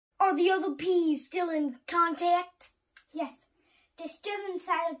Are the other peas still in contact? Yes. They're still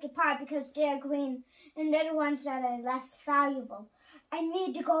inside of the pod because they're green, and they're the ones that are less valuable. I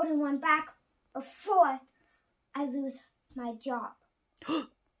need the golden one back before I lose my job.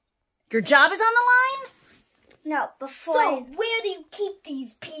 Your job is on the line? No, before. So, where do you keep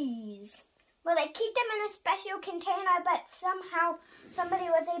these peas? Well, I keep them in a special container, but somehow somebody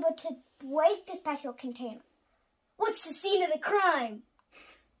was able to break the special container. What's the scene of the crime?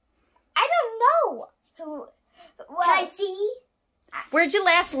 I don't know who. Well, Can I see? Where'd you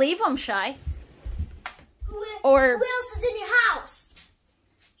last leave them, Shy? Who Or else is in your house?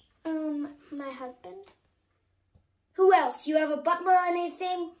 my husband. Who else? You have a butler or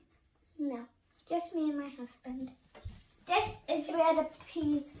anything? No, just me and my husband. This is where the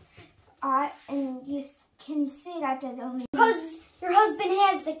peas are, and you can see that there's only... Because your husband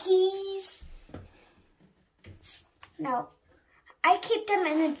has the keys? No. I keep them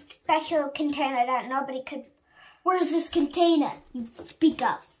in a special container that nobody could... Where's this container you speak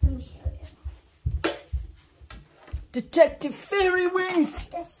of? Let me show you. Detective Fairy Wings.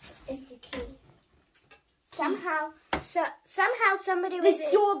 This is the key. Somehow somebody was... This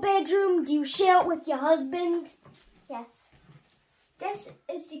is your bedroom? Do you share it with your husband? Yes. This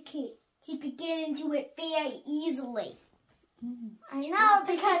is the key. He could get into it very easily. I know,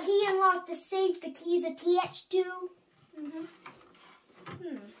 Does because... the key unlock the safe the key's attached to?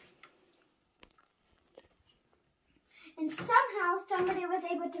 And somehow somebody was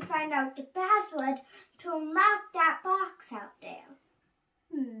able to find out the password to unlock that box out there.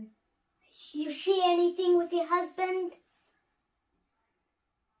 You share anything with your husband?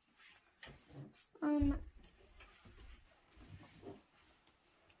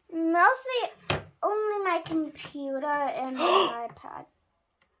 Mostly only my computer and my iPad.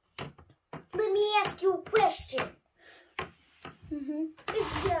 Let me ask you a question.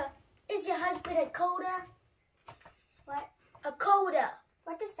 Is your husband a coder? What? A coder.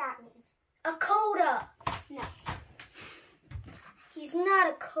 What does that mean? A coder. No. He's not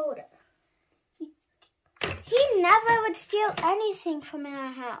a coder. He never would steal anything from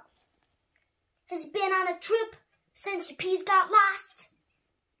our house. Has he been on a trip since your peas got lost?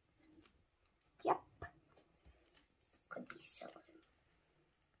 Yep. Could be silly.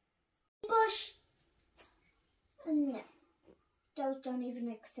 Bush? No. Those don't even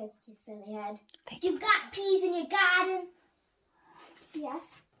exist, you silly head. You got peas in your garden?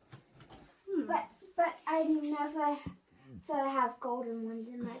 Yes. But I never have golden ones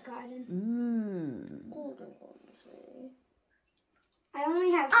in my garden. Golden ones. I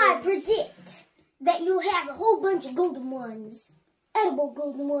only have I predict that you'll have a whole bunch of golden ones. Edible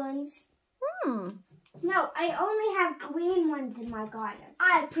golden ones. No, I only have green ones in my garden.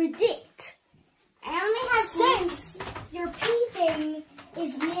 I predict. I only have Since your pea thing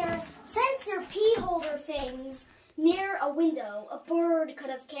is near, since your pea holder thing's near a window, a bird could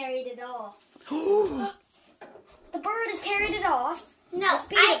have carried it off. The bird has carried it off at a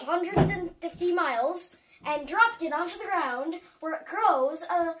speed of 150 miles and dropped it onto the ground where it grows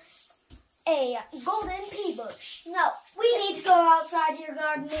a golden pea bush. No. We need to go outside your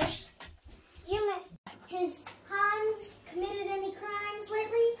garden, Ish. Has Hans committed any crimes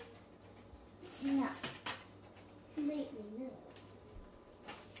lately? No. Lately, no.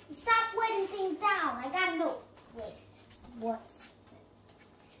 Stop writing things down. I gotta know. Wait, what's this?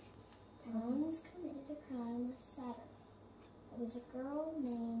 Hans committed a crime last Saturday. It was a girl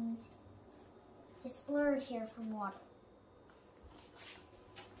named... It's blurred here from water.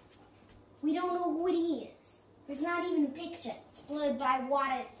 We don't know who it is. There's not even a picture. It's blurred by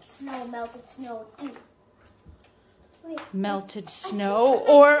water, snow, melted snow, too. Wait, Melted snow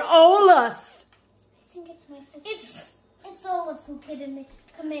or Olaf? I think it's my sister. It's Olaf who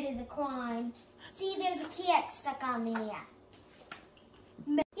committed the crime. See, there's a cat stuck on there.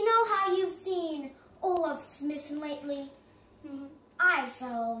 You know how you've seen Olaf's missing lately? I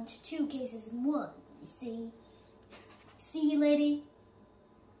solved 2 cases in 1, you see. See, lady?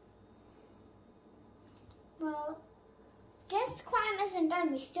 Well, this crime isn't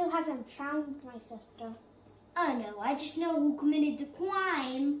done. We still haven't found my sister. I know, I just know who committed the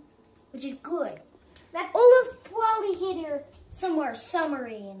crime, which is good. That Olaf probably hid her somewhere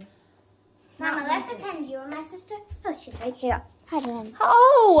submarine. Mama, let's pretend you were my sister. Oh, she's right here. Hide in.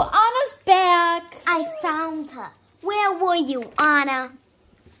 Oh, Anna's back. I found her. Where were you, Anna?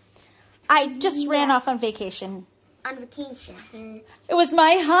 I just ran off on vacation. On vacation. It was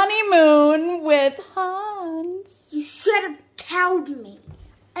my honeymoon with Hans. You should have told me.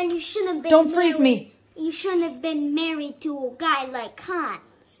 And you shouldn't have been Don't freeze me. You shouldn't have been married to a guy like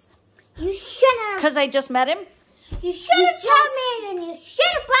Hans. You shouldn't have. Because I just met him? You should have told me, and you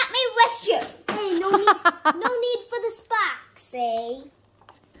should have brought me No need for the sparks, eh?